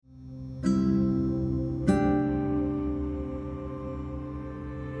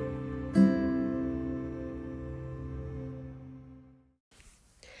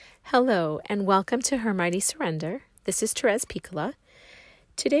Hello, and welcome to Her Mighty Surrender. This is Therese Piccola.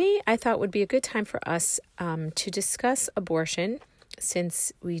 Today, I thought would be a good time for us to discuss abortion,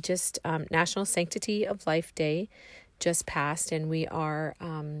 since we just, National Sanctity of Life Day just passed, and we are,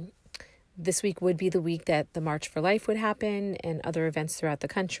 this week would be the week that the March for Life would happen and other events throughout the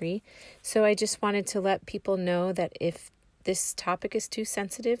country. So I just wanted to let people know that if this topic is too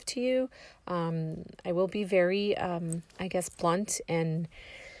sensitive to you, I will be very, blunt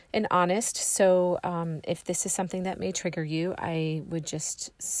and honest. So if this is something that may trigger you, I would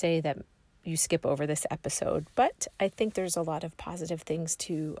just say that you skip over this episode. But I think there's a lot of positive things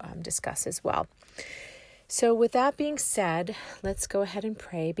to discuss as well. So with that being said, let's go ahead and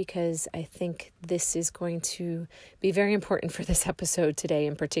pray, because I think this is going to be very important for this episode today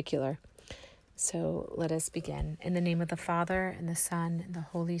in particular. So let us begin. In the name of the Father, and the Son, and the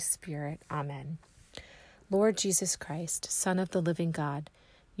Holy Spirit. Amen. Lord Jesus Christ, Son of the living God,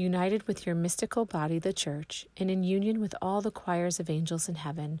 united with your mystical body, the Church, and in union with all the choirs of angels in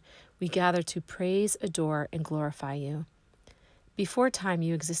heaven, we gather to praise, adore, and glorify you. Before time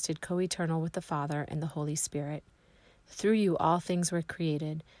you existed co-eternal with the Father and the Holy Spirit. Through you all things were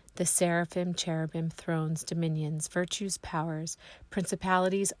created, the seraphim, cherubim, thrones, dominions, virtues, powers,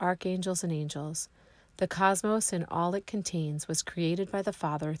 principalities, archangels, and angels. The cosmos and all it contains was created by the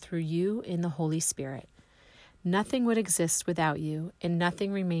Father through you in the Holy Spirit. Nothing would exist without you, and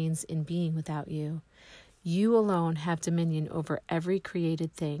nothing remains in being without you. You alone have dominion over every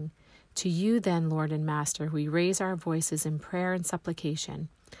created thing. To you then, Lord and Master, we raise our voices in prayer and supplication.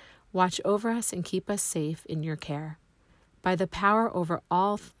 Watch over us and keep us safe in your care. By your power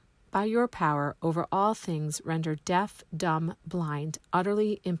over all things, render deaf, dumb, blind,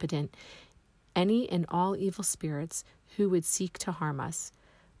 utterly impotent any and all evil spirits who would seek to harm us.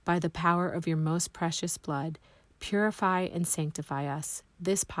 By the power of your most precious blood, purify and sanctify us,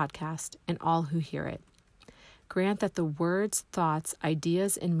 this podcast, and all who hear it. Grant that the words, thoughts,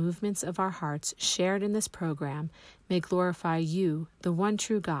 ideas, and movements of our hearts shared in this program may glorify you, the one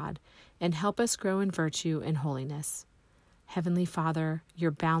true God, and help us grow in virtue and holiness. Heavenly Father,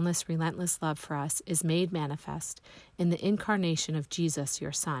 your boundless, relentless love for us is made manifest in the incarnation of Jesus,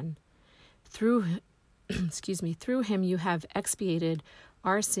 your Son. Through him you have expiated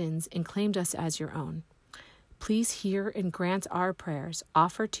our sins and claimed us as your own. Please hear and grant our prayers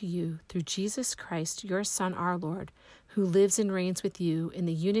offered to you through Jesus Christ, your Son, our Lord, who lives and reigns with you in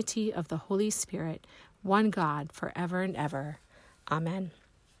the unity of the Holy Spirit, one God, forever and ever. Amen.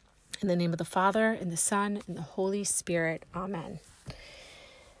 In the name of the Father, and the Son, and the Holy Spirit. Amen.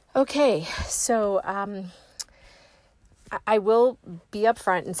 Okay, so I will be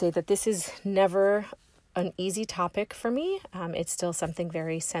upfront and say that this is never an easy topic for me. It's still something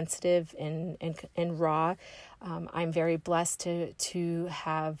very sensitive and raw. I'm very blessed to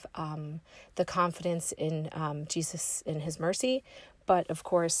have the confidence in Jesus and his mercy. But of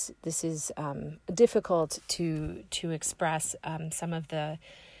course, this is difficult to express some of the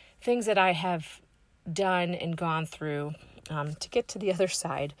things that I have done and gone through to get to the other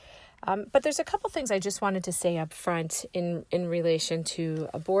side. But there's a couple things I just wanted to say up front in relation to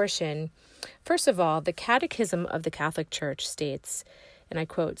abortion. First of all, the Catechism of the Catholic Church states, and I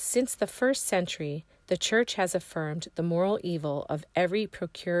quote, "Since the first century, the Church has affirmed the moral evil of every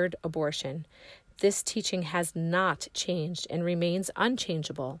procured abortion. This teaching has not changed and remains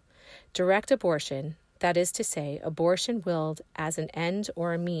unchangeable. Direct abortion, that is to say, abortion willed as an end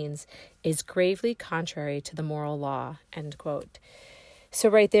or a means, is gravely contrary to the moral law," end quote. So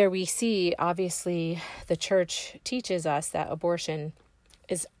right there we see, obviously, the Church teaches us that abortion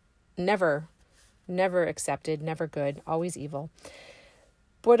is never accepted, never good, always evil.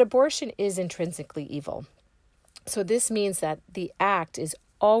 But abortion is intrinsically evil. So this means that the act is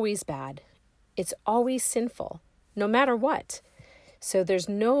always bad. It's always sinful, no matter what. So there's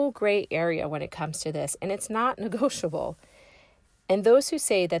no gray area when it comes to this, and it's not negotiable. And those who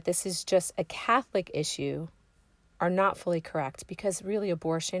say that this is just a Catholic issue are not fully correct, because really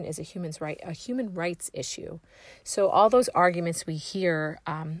abortion is a human rights issue. So all those arguments we hear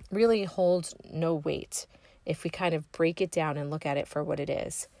really hold no weight if we kind of break it down and look at it for what it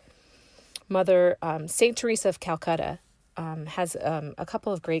is. Mother St. Teresa of Calcutta has a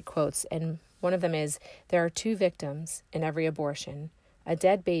couple of great quotes, and one of them is, "There are two victims in every abortion, a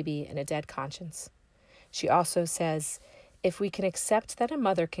dead baby and a dead conscience." She also says, "If we can accept that a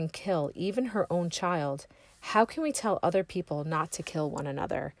mother can kill even her own child, how can we tell other people not to kill one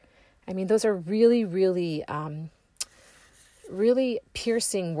another?" I mean, those are really, really, really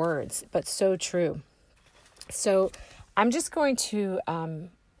piercing words, but so true. So I'm just going to,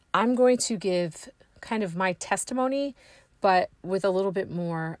 I'm going to give kind of my testimony, but with a little bit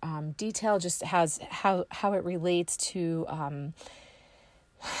more detail, just has how it relates to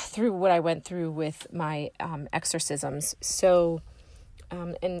through what I went through with my exorcisms. So,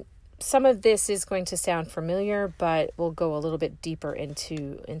 and some of this is going to sound familiar, but we'll go a little bit deeper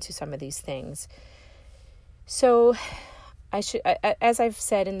into some of these things. So, as I've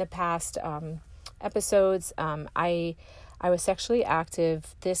said in the past episodes, I was sexually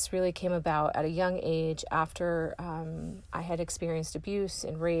active. This really came about at a young age after I had experienced abuse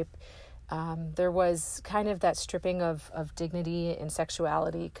and rape. There was kind of that stripping of dignity and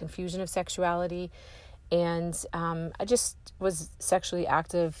sexuality, confusion of sexuality. And I just was sexually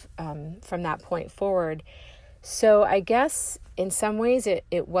active from that point forward. So I guess in some ways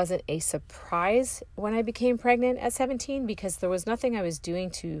it wasn't a surprise when I became pregnant at 17, because there was nothing I was doing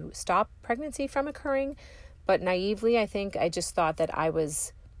to stop pregnancy from occurring. But naively, I think I just thought that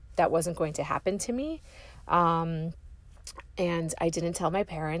that wasn't going to happen to me. And I didn't tell my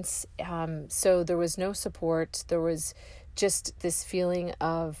parents. So there was no support. There was just this feeling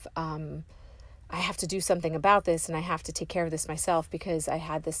of, I have to do something about this, and I have to take care of this myself, because I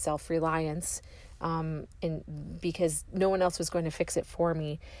had this self-reliance, and because no one else was going to fix it for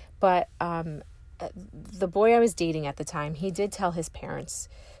me. But the boy I was dating at the time, he did tell his parents.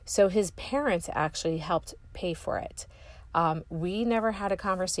 So his parents actually helped pay for it. We never had a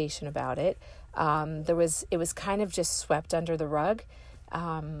conversation about it. It was kind of just swept under the rug.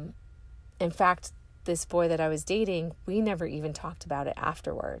 In fact, this boy that I was dating, we never even talked about it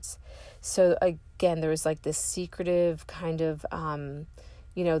afterwards. So again, there was like this secretive kind of,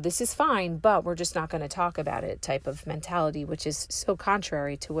 this is fine, but we're just not going to talk about it type of mentality, which is so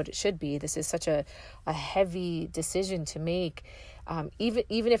contrary to what it should be. This is such a heavy decision to make.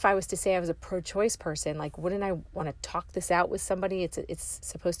 Even if I was to say I was a pro-choice person, like, wouldn't I want to talk this out with somebody? It's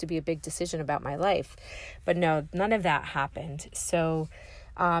supposed to be a big decision about my life, but no, none of that happened. So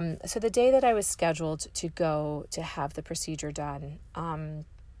the day that I was scheduled to go to have the procedure done,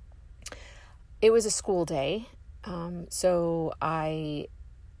 it was a school day. So I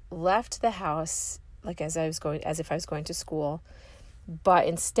left the house as if I was going to school. But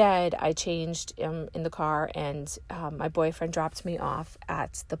instead, I changed in the car, and my boyfriend dropped me off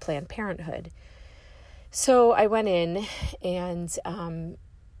at the Planned Parenthood. So I went in, and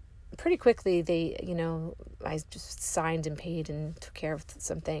pretty quickly, I just signed and paid and took care of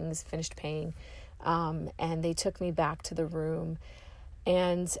some things, finished paying, and they took me back to the room.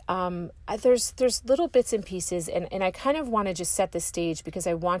 And there's little bits and pieces, and I kind of want to just set the stage, because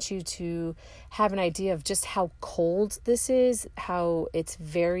I want you to have an idea of just how cold this is, how it's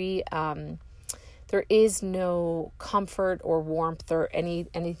very, there is no comfort or warmth or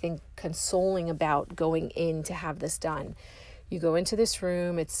anything consoling about going in to have this done. You go into this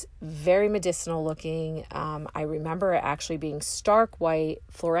room, it's very medicinal looking. I remember it actually being stark white,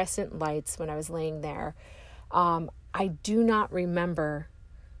 fluorescent lights when I was laying there. I do not remember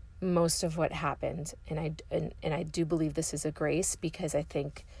most of what happened, and I do believe this is a grace, because I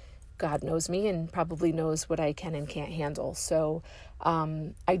think God knows me and probably knows what I can and can't handle. So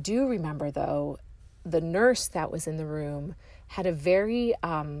I do remember, though, the nurse that was in the room had a very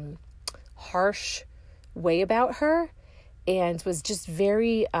harsh way about her, and was just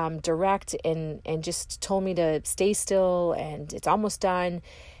very direct, and just told me to stay still and it's almost done.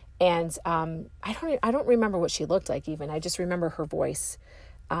 And I don't remember what she looked like even. I just remember her voice.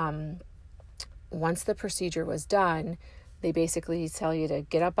 Once the procedure was done, they basically tell you to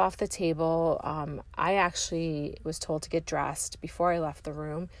get up off the table. I actually was told to get dressed before I left the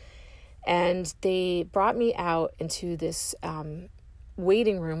room. And they brought me out into this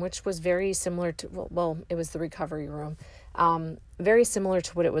waiting room, which was very similar to, it was the recovery room. Very similar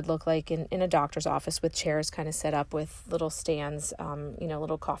to what it would look like in a doctor's office, with chairs kind of set up with little stands,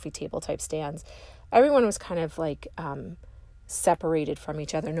 little coffee table type stands. Everyone was kind of separated from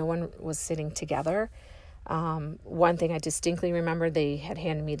each other. No one was sitting together. One thing I distinctly remember, they had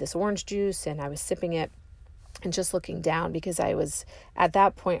handed me this orange juice, and I was sipping it and just looking down, because I was at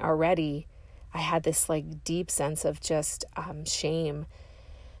that point already, I had this deep sense of just shame.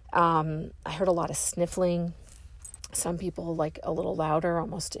 I heard a lot of sniffling. Some people a little louder,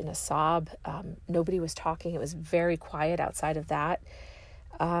 almost in a sob. Nobody was talking. It was very quiet outside of that.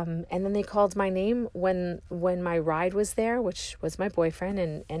 And then they called my name when my ride was there, which was my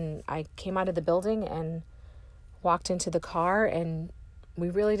boyfriend. And I came out of the building and walked into the car, and we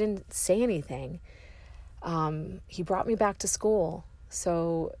really didn't say anything. He brought me back to school.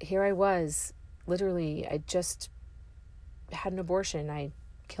 So here I was, literally, I just had an abortion. I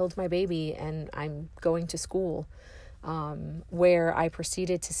killed my baby, and I'm going to school. where I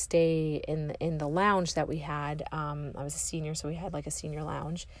proceeded to stay in the lounge that we had. I was a senior, so we had like a senior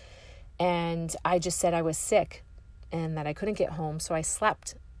lounge. And I just said I was sick and that I couldn't get home. So I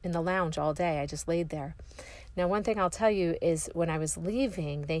slept in the lounge all day. I just laid there. Now, one thing I'll tell you is when I was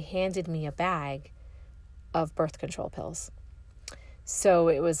leaving, they handed me a bag of birth control pills. So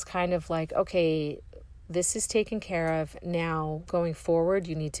it was kind of like, okay, this is taken care of. Now, going forward,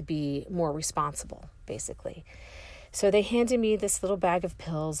 you need to be more responsible, basically. So they handed me this little bag of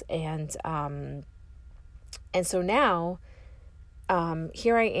pills, and so now,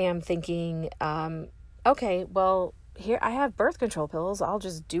 here I am thinking, okay, well, here I have birth control pills. I'll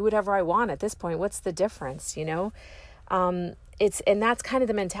just do whatever I want at this point. What's the difference, and that's kind of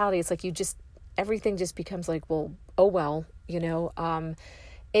the mentality. It's like everything just becomes like, well, oh well,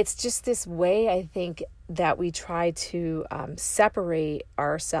 it's just this way, I think, that we try to separate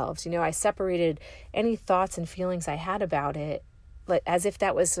ourselves. I separated any thoughts and feelings I had about it, like as if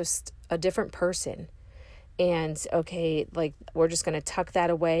that was just a different person. And okay, like we're just going to tuck that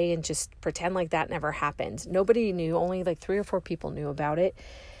away and just pretend like that never happened. Nobody knew, only like 3 or 4 people knew about it.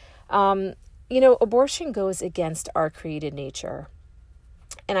 Abortion goes against our created nature.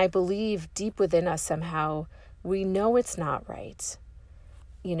 And I believe deep within us somehow, we know it's not right.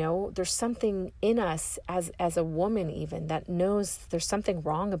 There's something in us as a woman even that knows there's something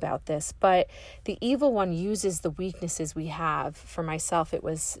wrong about this. But the evil one uses the weaknesses we have. For myself, it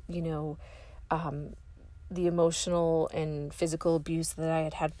was, the emotional and physical abuse that I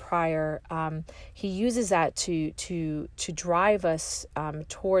had prior. He uses that to drive us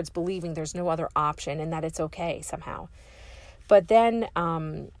towards believing there's no other option and that it's okay somehow. But then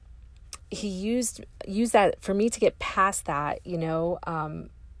he used that for me to get past that,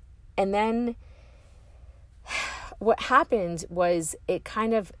 and then what happened was it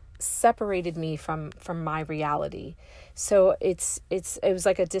kind of separated me from my reality. So it was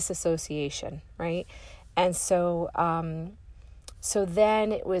like a disassociation, right? And so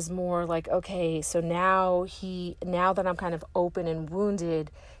then it was more like, okay, so now that I'm kind of open and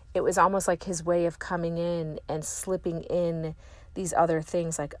wounded, it was almost like his way of coming in and slipping in these other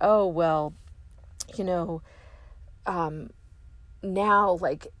things like, oh, well, now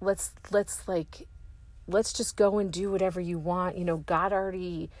like, let's just go and do whatever you want. God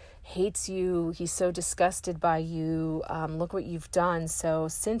already hates you. He's so disgusted by you. Look what you've done. So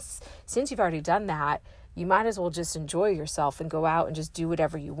since you've already done that, you might as well just enjoy yourself and go out and just do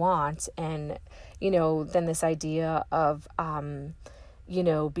whatever you want. And, then this idea of,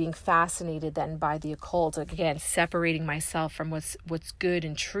 being fascinated then by the occult, again, separating myself from what's good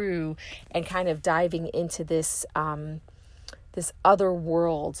and true and kind of diving into this, this other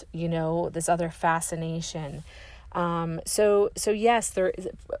world, this other fascination. So yes,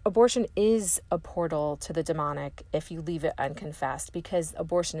 abortion is a portal to the demonic if you leave it unconfessed, because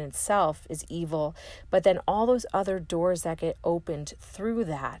abortion itself is evil, but then all those other doors that get opened through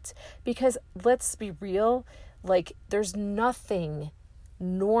that, because let's be real, like there's nothing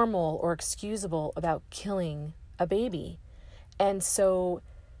normal or excusable about killing a baby. And so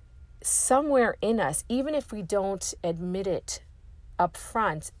somewhere in us, even if we don't admit it up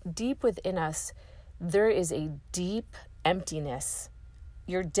front, deep within us, there is a deep emptiness.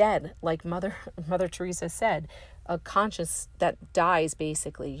 You're dead, like Mother Teresa said, a conscience that dies.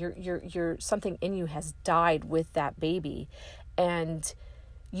 Basically, you're something in you has died with that baby, and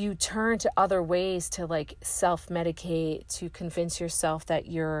you turn to other ways to like self-medicate, to convince yourself that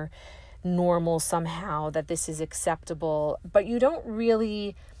you're normal somehow, that this is acceptable, but you don't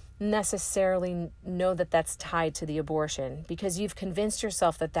really necessarily know that that's tied to the abortion because you've convinced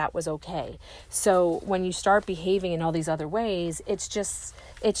yourself that that was okay. So when you start behaving in all these other ways, it's just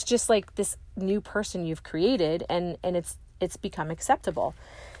like this new person you've created, and it's become acceptable.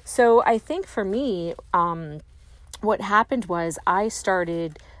 So I think for me, what happened was I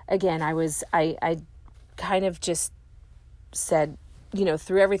started, again, I kind of just said,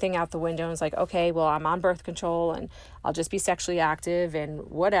 threw everything out the window and was like, okay, well, I'm on birth control and I'll just be sexually active and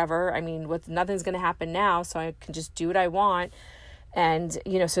whatever. I mean, nothing's going to happen now, so I can just do what I want. And,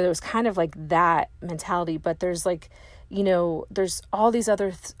 so it was kind of like that mentality, but there's like, there's all these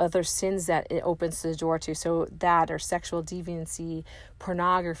other sins that it opens the door to. So that, or sexual deviancy,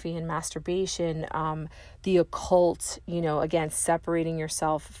 pornography and masturbation, the occult, again, separating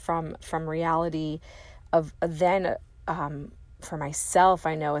yourself from reality for myself,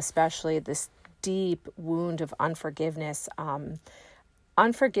 I know especially this deep wound of unforgiveness of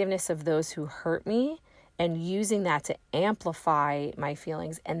those who hurt me, and using that to amplify my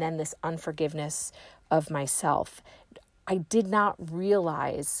feelings, and then this unforgiveness of myself. I did not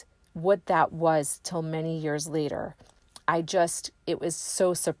realize what that was till many years later. it was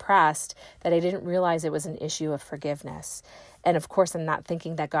so suppressed that I didn't realize it was an issue of forgiveness. And of course, I'm not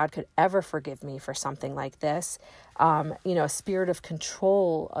thinking that God could ever forgive me for something like this. A spirit of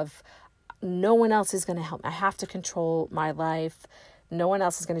control of no one else is going to help me. I have to control my life. No one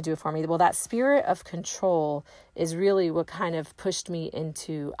else is going to do it for me. Well, that spirit of control is really what kind of pushed me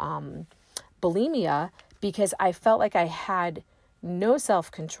into bulimia, because I felt like I had no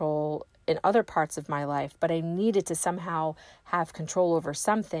self-control in other parts of my life, but I needed to somehow have control over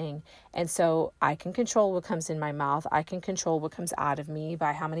something. And so I can control what comes in my mouth. I can control what comes out of me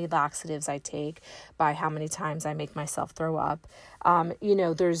by how many laxatives I take, by how many times I make myself throw up.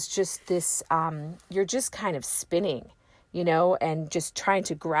 There's just this, you're just kind of spinning, and just trying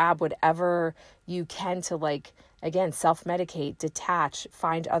to grab whatever you can to, like, again, self-medicate, detach,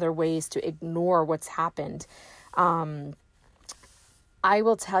 find other ways to ignore what's happened. I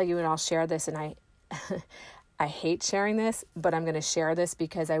will tell you, and I'll share this, and I hate sharing this, but I'm going to share this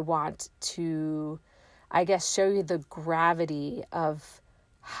because I want to, I guess, show you the gravity of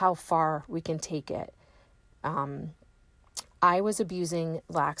how far we can take it. I was abusing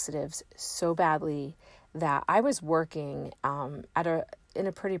laxatives so badly that I was working in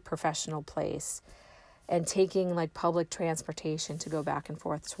a pretty professional place and taking like public transportation to go back and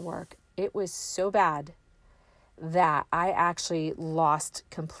forth to work. It was so bad that I actually lost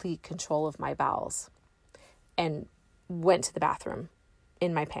complete control of my bowels and went to the bathroom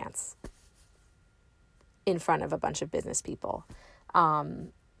in my pants in front of a bunch of business people.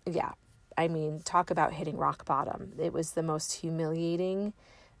 Talk about hitting rock bottom. It was the most humiliating,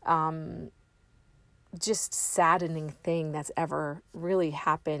 just saddening thing that's ever really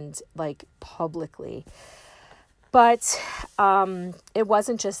happened, like, publicly. But it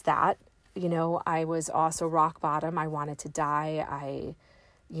wasn't just that. I was also rock bottom. I wanted to die. I,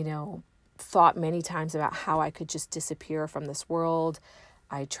 thought many times about how I could just disappear from this world.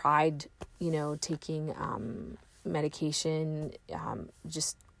 I tried, taking medication.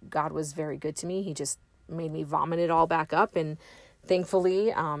 Just God was very good to me. He just made me vomit it all back up. And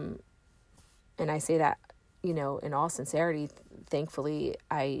thankfully, and I say that, in all sincerity, thankfully,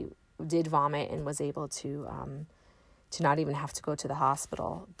 I did vomit and was able to not even have to go to the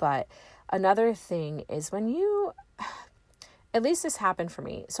hospital. But another thing is when at least this happened for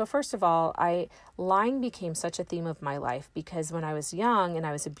me. So first of all, lying became such a theme of my life because when I was young and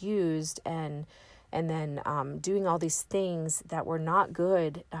I was abused and then doing all these things that were not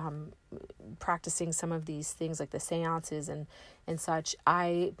good, practicing some of these things like the seances and such,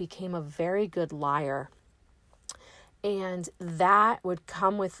 I became a very good liar. And that would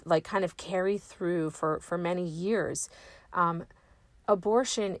come with, like, kind of carry through for many years.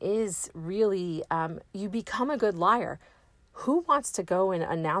 Abortion is really, you become a good liar. Who wants to go and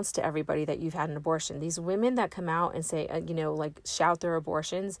announce to everybody that you've had an abortion? These women that come out and say, shout their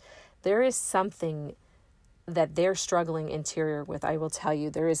abortions, there is something that they're struggling interior with. I will tell you,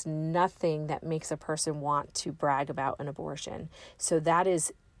 there is nothing that makes a person want to brag about an abortion. So that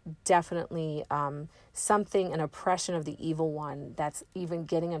is definitely something, an oppression of the evil one that's even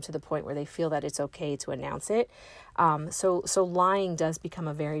getting them to the point where they feel that it's okay to announce it. So lying does become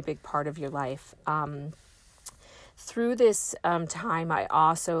a very big part of your life. Through this time, I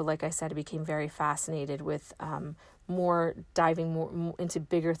also, like I said, became very fascinated with diving more into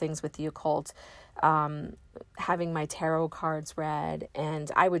bigger things with the occult, having my tarot cards read,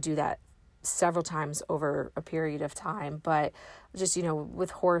 and I would do that several times over a period of time, but just,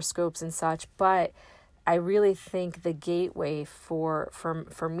 with horoscopes and such. But I really think the gateway for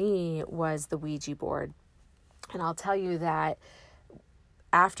me was the Ouija board. And I'll tell you that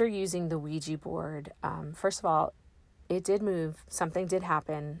after using the Ouija board, first of all, it did move. Something did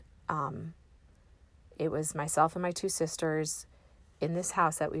happen. It was myself and my two sisters in this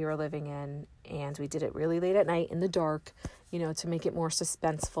house that we were living in, and we did it really late at night in the dark, to make it more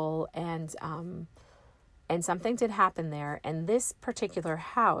suspenseful, and something did happen there. And this particular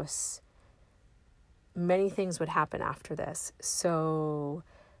house, many things would happen after this. So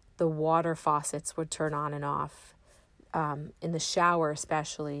the water faucets would turn on and off, in the shower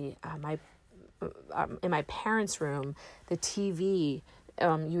especially. In my parents' room, the TV,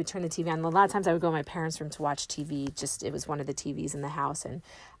 you would turn the TV on. A lot of times I would go in my parents' room to watch TV. It was one of the TVs in the house, and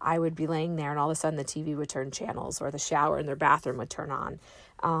I would be laying there, and all of a sudden the TV would turn channels, or the shower in their bathroom would turn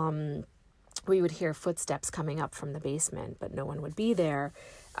on. We would hear footsteps coming up from the basement, but no one would be there.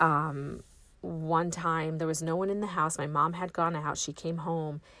 One time there was no one in the house. My mom had gone out. She came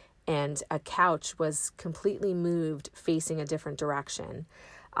home, and a couch was completely moved facing a different direction.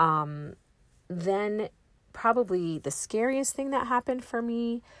 Then probably the scariest thing that happened for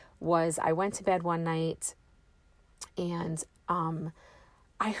me was I went to bed one night And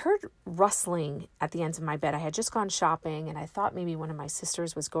I heard rustling at the end of my bed. I had just gone shopping and I thought maybe one of my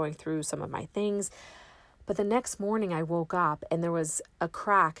sisters was going through some of my things. But the next morning I woke up and there was a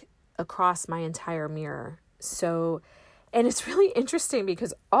crack across my entire mirror. So, and it's really interesting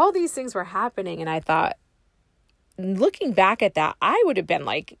because all these things were happening and I thought, looking back at that, I would have been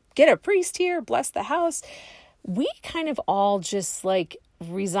like, get a priest here, bless the house. We kind of all just like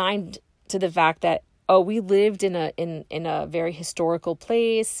resigned to the fact that, oh, we lived in a very historical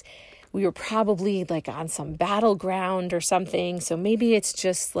place. We were probably like on some battleground or something. So maybe it's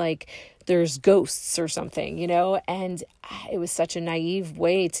just like there's ghosts or something, you know? And it was such a naive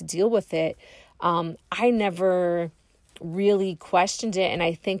way to deal with it. I never really questioned it. And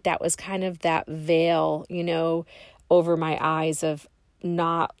I think that was kind of that veil, you know, over my eyes of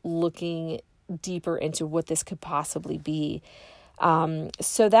not looking deeper into what this could possibly be.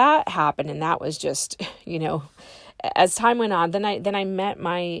 So that happened, and that was just, you know, as time went on, then I met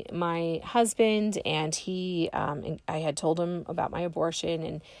my husband, and he, I had told him about my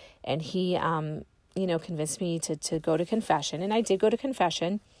abortion, and he, you know, convinced me to go to confession, and I did go to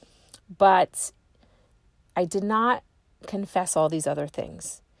confession, but I did not confess all these other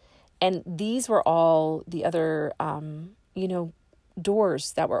things. And these were all the other, you know,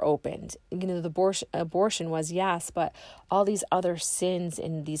 doors that were opened. You know, the abortion was, yes, but all these other sins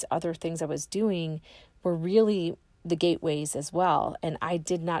and these other things I was doing were really the gateways as well. And I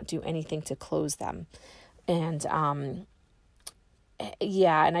did not do anything to close them. And,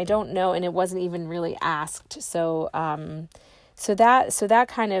 yeah, and I don't know, and it wasn't even really asked. So that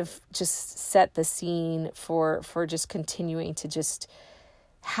kind of just set the scene for just continuing to just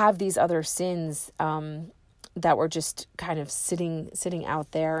have these other sins, that were just kind of sitting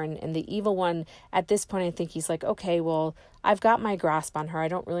out there. And the evil one at this point, I think he's like, okay, well, I've got my grasp on her. I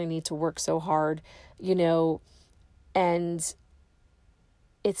don't really need to work so hard, you know. And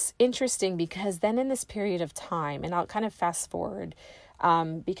it's interesting because then in this period of time, and I'll kind of fast forward,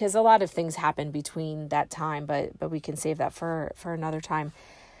 because a lot of things happen between that time, but we can save that for another time.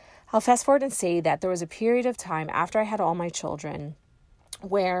 I'll fast forward and say that there was a period of time after I had all my children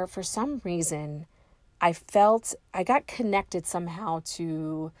where for some reason I felt I got connected somehow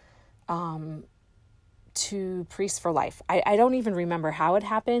to Priests for Life. I don't even remember how it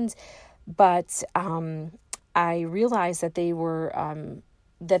happened, but I realized that they were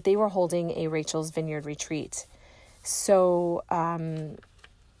holding a Rachel's Vineyard retreat. So I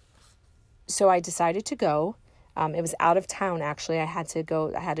decided to go. It was out of town, actually. I had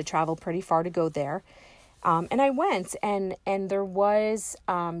to travel pretty far to go there. And I went, and there was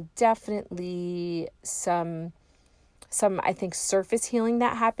definitely some I think surface healing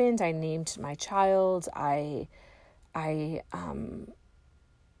that happened. I named my child. There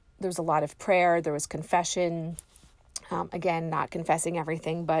was a lot of prayer. There was confession. Again, not confessing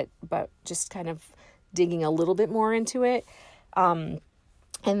everything, but just kind of digging a little bit more into it. And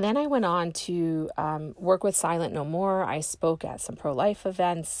then I went on to work with Silent No More. I spoke at some pro-life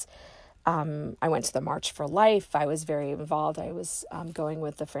events. I went to the March for Life. I was very involved. I was going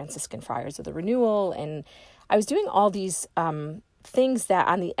with the Franciscan Friars of the Renewal, and I was doing all these things that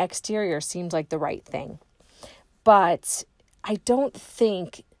on the exterior seemed like the right thing. But I don't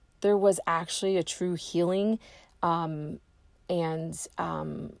think there was actually a true healing and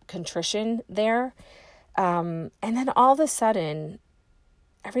contrition there. And then all of a sudden,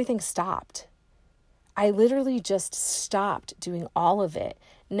 everything stopped. I literally just stopped doing all of it.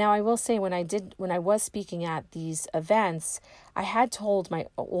 Now, I will say when I was speaking at these events, I had told my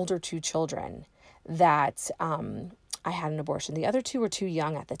older two children that I had an abortion. The other two were too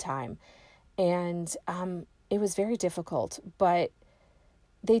young at the time. And it was very difficult, but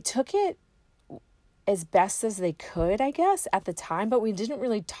they took it as best as they could, I guess, at the time, but we didn't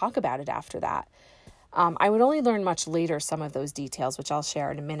really talk about it after that. I would only learn much later some of those details, which I'll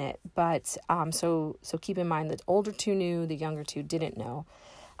share in a minute. But so keep in mind that older two knew, the younger two didn't know.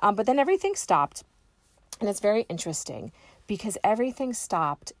 But then everything stopped. And it's very interesting because everything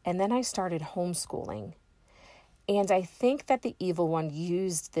stopped. And then I started homeschooling. And I think that the evil one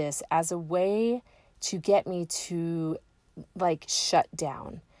used this as a way to get me to like shut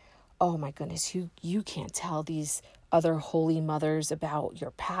down. Oh my goodness, you can't tell these other holy mothers about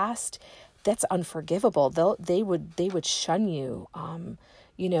your past. That's unforgivable. They would shun you.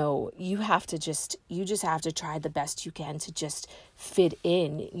 You know, you just have to try the best you can to just fit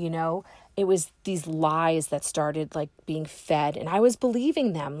in, you know. It was these lies that started like being fed, and I was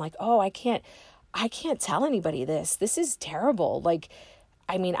believing them like, oh, I can't tell anybody this. This is terrible. Like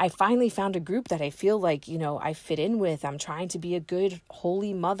I finally found a group that I feel like, I fit in with. I'm trying to be a good,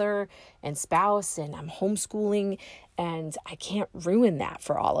 holy mother and spouse, and I'm homeschooling, and I can't ruin that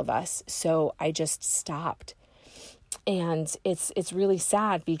for all of us. So I just stopped. And it's really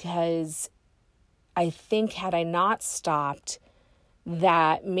sad, because I think had I not stopped,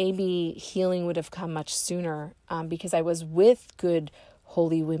 that maybe healing would have come much sooner, because I was with good,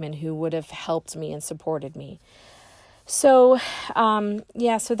 holy women who would have helped me and supported me. So,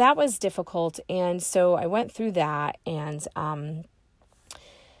 so that was difficult. And so I went through that, and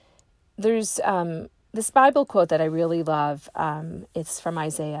there's this Bible quote that I really love. It's from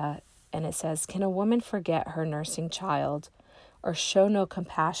Isaiah, and it says, "Can a woman forget her nursing child, or show no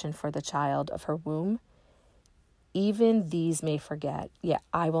compassion for the child of her womb? Even these may forget, yet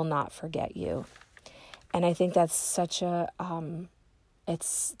I will not forget you." And I think that's such a,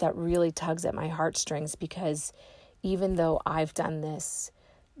 that really tugs at my heartstrings, because even though I've done this,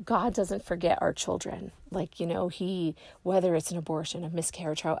 God doesn't forget our children. Like, whether it's an abortion, a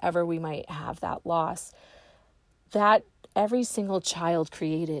miscarriage, however we might have that loss, that every single child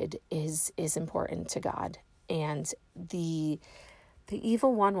created is important to God. And the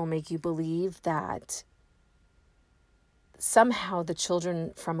evil one will make you believe that somehow the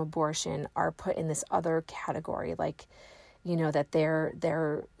children from abortion are put in this other category, like, that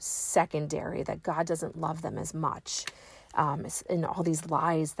they're secondary, that God doesn't love them as much, and all these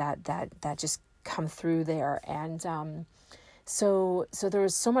lies that just come through there. And so there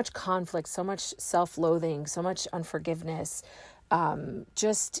was so much conflict, so much self-loathing, so much unforgiveness,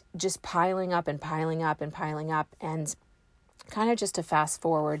 just piling up and piling up and piling up. And kind of just to fast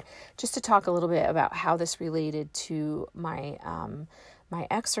forward, just to talk a little bit about how this related to my my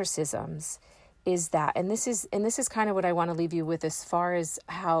exorcisms, is that, and this is kind of what I want to leave you with, as far as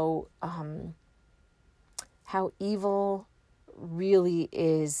how evil really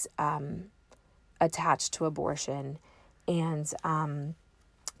is attached to abortion. And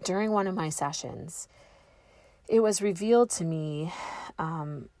during one of my sessions, it was revealed to me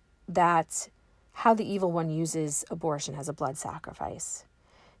that how the evil one uses abortion as a blood sacrifice.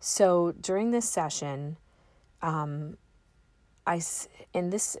 So during this session, and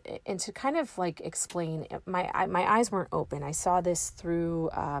to kind of like explain, my eyes weren't open. I saw this through,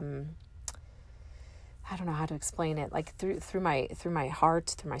 I don't know how to explain it, like through my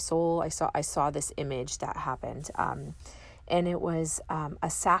heart, through my soul. I saw this image that happened, and it was a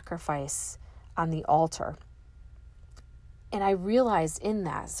sacrifice on the altar. And I realized in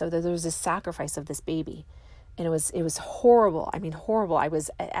that, so that there was a sacrifice of this baby, and it was horrible. I mean, horrible. I was,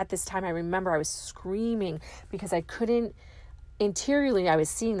 at this time, I remember I was screaming, because I couldn't, interiorly I was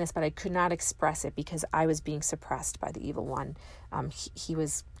seeing this, but I could not express it, because I was being suppressed by the evil one. He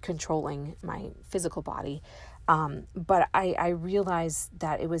was controlling my physical body. But I realized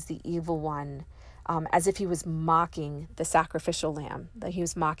that it was the evil one, as if he was mocking the sacrificial lamb, that he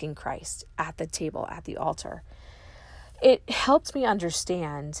was mocking Christ at the table, at the altar. It helped me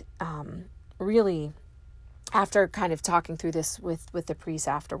understand, really, after kind of talking through this with the priest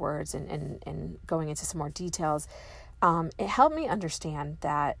afterwards, and going into some more details, it helped me understand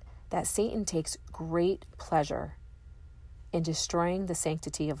that Satan takes great pleasure in destroying the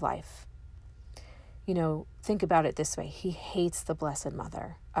sanctity of life. Think about it this way. He hates the Blessed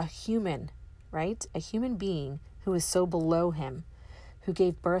Mother, a human, right? A human being who is so below him, who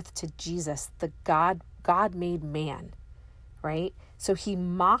gave birth to Jesus, the God-made man, right? So he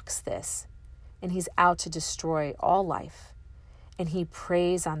mocks this, and he's out to destroy all life. And he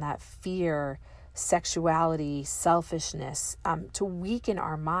preys on that fear, sexuality, selfishness, to weaken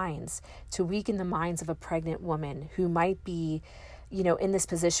our minds, to weaken the minds of a pregnant woman who might be, in this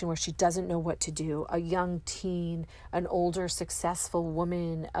position where she doesn't know what to do, a young teen, an older, successful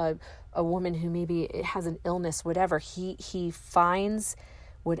woman, a woman who maybe has an illness, whatever. He finds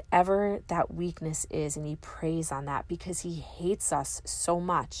whatever that weakness is, and he preys on that, because he hates us so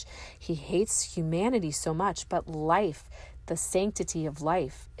much. He hates humanity so much, but life, the sanctity of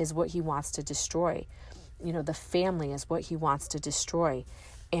life, is what he wants to destroy. The family is what he wants to destroy.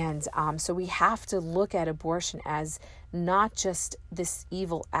 And so we have to look at abortion as not just this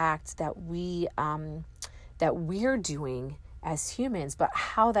evil act that we're doing as humans, but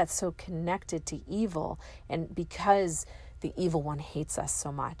how that's so connected to evil. And because the evil one hates us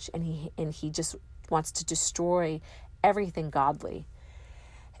so much, and he just wants to destroy everything godly.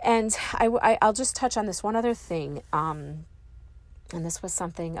 And I'll just touch on this one other thing. And this was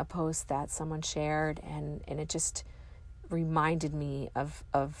a post that someone shared, and it just reminded me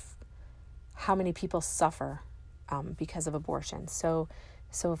of how many people suffer because of abortion. So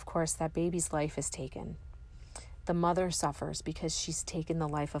of course that baby's life is taken. The mother suffers because she's taken the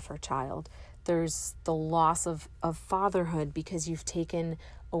life of her child. There's the loss of fatherhood because you've taken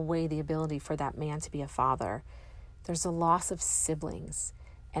away the ability for that man to be a father. There's a loss of siblings.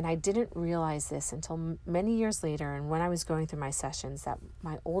 And I didn't realize this until many years later, and when I was going through my sessions, that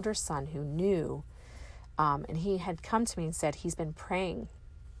my older son, who knew, and he had come to me and said he's been praying.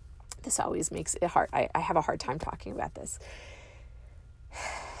 This always makes it hard. I have a hard time talking about this.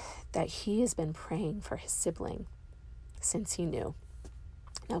 That he has been praying for his sibling since he knew.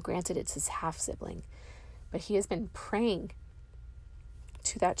 Now, granted, it's his half-sibling, but he has been praying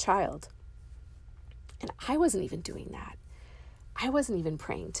to that child. And I wasn't even doing that. I wasn't even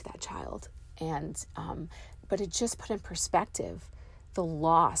praying to that child. And, but it just put in perspective the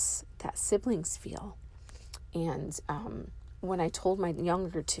loss that siblings feel. And when I told my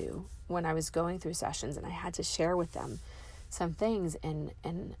younger two, when I was going through sessions and I had to share with them some things, and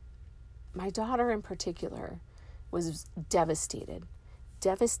my daughter in particular was devastated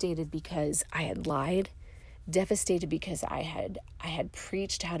because I had lied, devastated because I had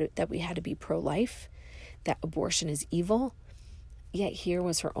preached that we had to be pro-life, that abortion is evil. Yet here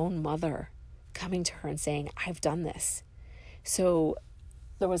was her own mother coming to her and saying, I've done this. So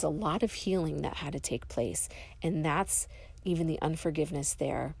there was a lot of healing that had to take place. And that's even the unforgiveness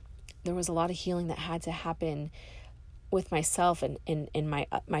there. There was a lot of healing that had to happen with myself and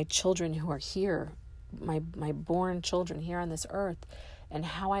my children who are here, my born children here on this earth, and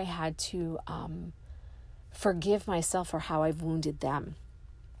how I had to forgive myself for how I've wounded them.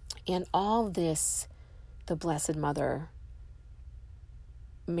 And all this, the Blessed Mother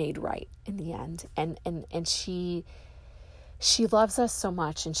made right in the end. And she loves us so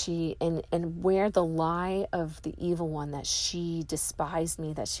much, and where the lie of the evil one, that she despised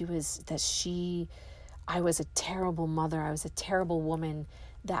me, I was a terrible mother, I was a terrible woman,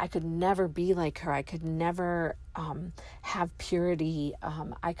 that I could never be like her, I could never have purity,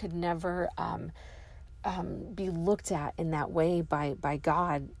 I could never be looked at in that way by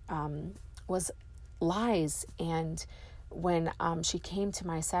God, was lies. And when she came to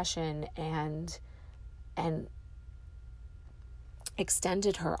my session and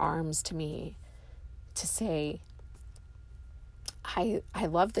extended her arms to me to say, I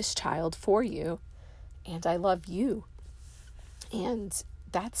love this child for you, and I love you. And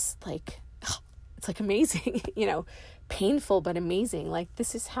that's like, it's like amazing, painful, but amazing. Like,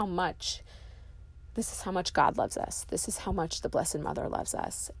 this is how much God loves us. This is how much the Blessed Mother loves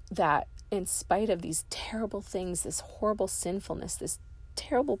us, that in spite of these terrible things, this horrible sinfulness, this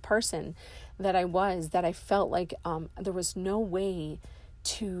terrible person that I was, that I felt like there was no way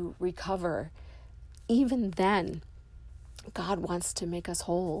to recover, even then, God wants to make us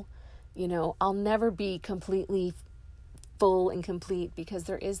whole. I'll never be completely full and complete, because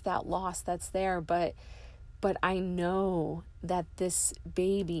there is that loss that's there, but I know that this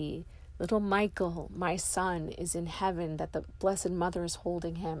baby, little Michael, my son, is in heaven, that the Blessed Mother is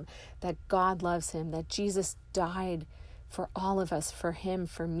holding him, that God loves him, that Jesus died for all of us, for him,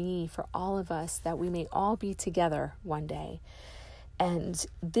 for me, for all of us, that we may all be together one day. And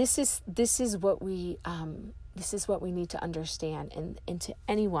this is what we need to understand. And to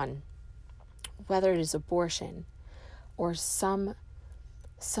anyone, whether it is abortion or some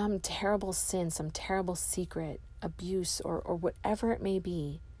terrible sin, some terrible secret, abuse, or whatever it may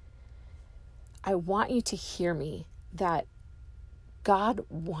be, I want you to hear me, that God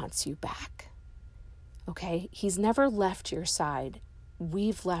wants you back. Okay? He's never left your side.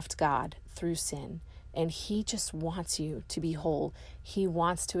 We've left God through sin, and he just wants you to be whole. He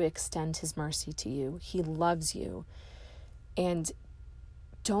wants to extend his mercy to you. He loves you. And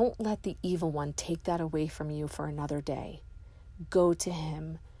don't let the evil one take that away from you for another day. Go to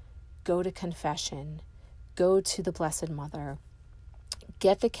him. Go to confession. Go to the Blessed Mother.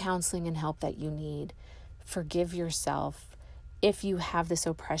 Get the counseling and help that you need. Forgive yourself. If you have this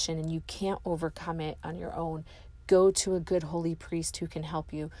oppression and you can't overcome it on your own, go to a good holy priest who can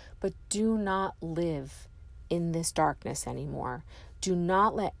help you. But do not live in this darkness anymore. Do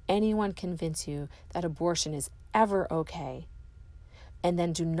not let anyone convince you that abortion is ever okay. And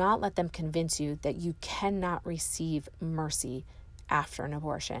then do not let them convince you that you cannot receive mercy after an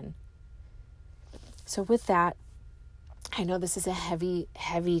abortion. So with that, I know this is a heavy,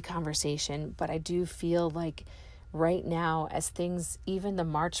 heavy conversation, but I do feel like right now, as things, even the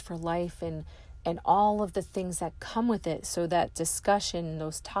March for Life and all of the things that come with it, so that discussion,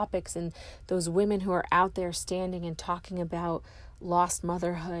 those topics, and those women who are out there standing and talking about lost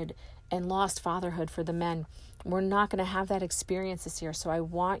motherhood and lost fatherhood for the men, we're not going to have that experience this year. So I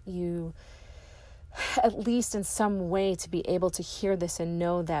want you at least in some way to be able to hear this and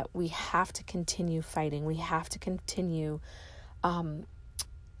know that we have to continue fighting. We have to continue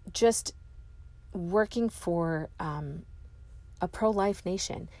just working for a pro-life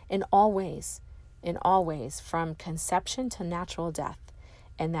nation in all ways, from conception to natural death,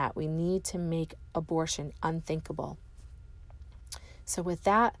 and that we need to make abortion unthinkable. So with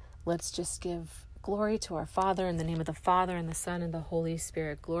that, let's just give glory to our Father in the name of the Father and the Son and the Holy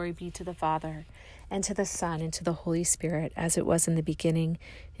Spirit. Glory be to the Father and to the Son and to the Holy Spirit, as it was in the beginning,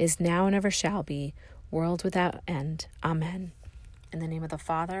 is now, and ever shall be, world without end. Amen. In the name of the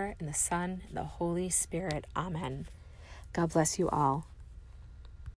Father and the Son and the Holy Spirit. Amen. God bless you all.